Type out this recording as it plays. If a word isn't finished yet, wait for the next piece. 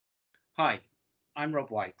Hi, I'm Rob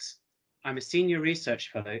Wykes. I'm a senior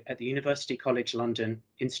research fellow at the University College London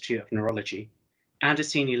Institute of Neurology and a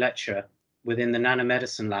senior lecturer within the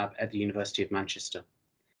Nanomedicine Lab at the University of Manchester.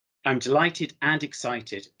 I'm delighted and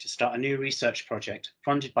excited to start a new research project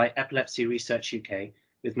funded by Epilepsy Research UK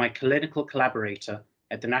with my clinical collaborator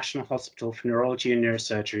at the National Hospital for Neurology and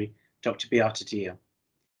Neurosurgery, Dr. Beate Diehl.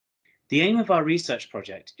 The aim of our research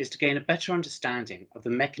project is to gain a better understanding of the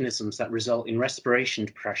mechanisms that result in respiration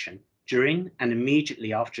depression during and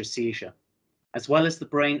immediately after a seizure, as well as the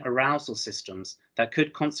brain arousal systems that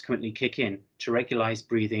could consequently kick in to regulate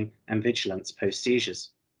breathing and vigilance post-seizures.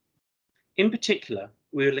 In particular,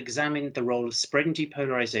 we will examine the role of spreading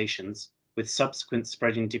depolarizations with subsequent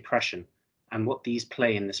spreading depression and what these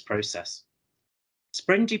play in this process.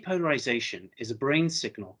 Spreading depolarization is a brain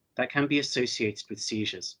signal that can be associated with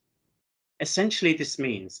seizures. Essentially, this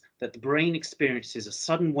means that the brain experiences a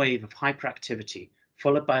sudden wave of hyperactivity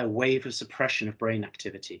followed by a wave of suppression of brain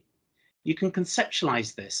activity. You can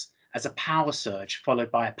conceptualize this as a power surge followed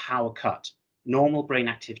by a power cut. Normal brain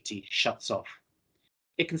activity shuts off.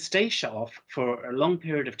 It can stay shut off for a long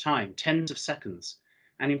period of time, tens of seconds,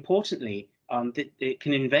 and importantly, it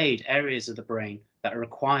can invade areas of the brain that are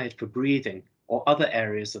required for breathing or other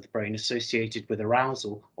areas of the brain associated with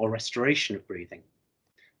arousal or restoration of breathing.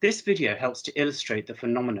 This video helps to illustrate the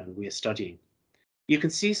phenomenon we are studying. You can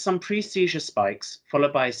see some pre-seizure spikes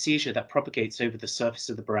followed by a seizure that propagates over the surface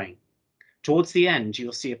of the brain. Towards the end,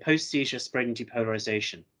 you'll see a post-seizure spreading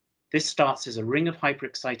depolarization. This starts as a ring of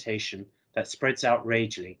hyperexcitation that spreads out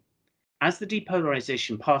radially. As the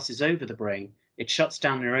depolarization passes over the brain, it shuts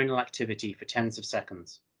down neuronal activity for tens of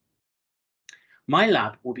seconds. My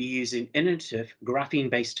lab will be using innovative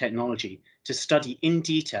graphene-based technology to study in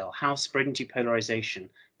detail how spreading depolarization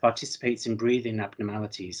participates in breathing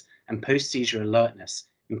abnormalities and post-seizure alertness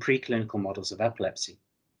in preclinical models of epilepsy.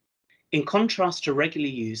 In contrast to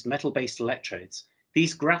regularly used metal-based electrodes,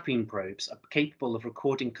 these graphene probes are capable of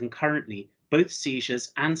recording concurrently both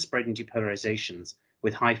seizures and spreading depolarizations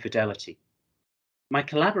with high fidelity. My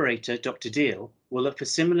collaborator, Dr. Diehl, will look for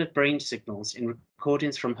similar brain signals in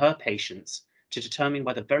recordings from her patients to determine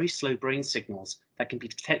whether very slow brain signals that can be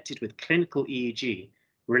detected with clinical EEG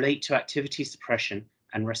relate to activity suppression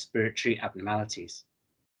and respiratory abnormalities.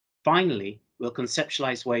 Finally, we'll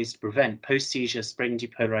conceptualize ways to prevent post-seizure spreading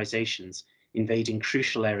depolarizations invading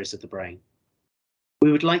crucial areas of the brain.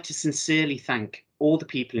 We would like to sincerely thank all the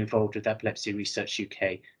people involved with Epilepsy Research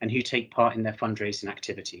UK and who take part in their fundraising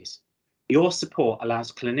activities. Your support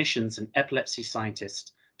allows clinicians and epilepsy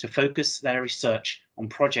scientists to focus their research on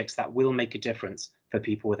projects that will make a difference for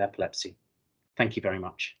people with epilepsy. Thank you very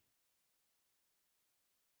much.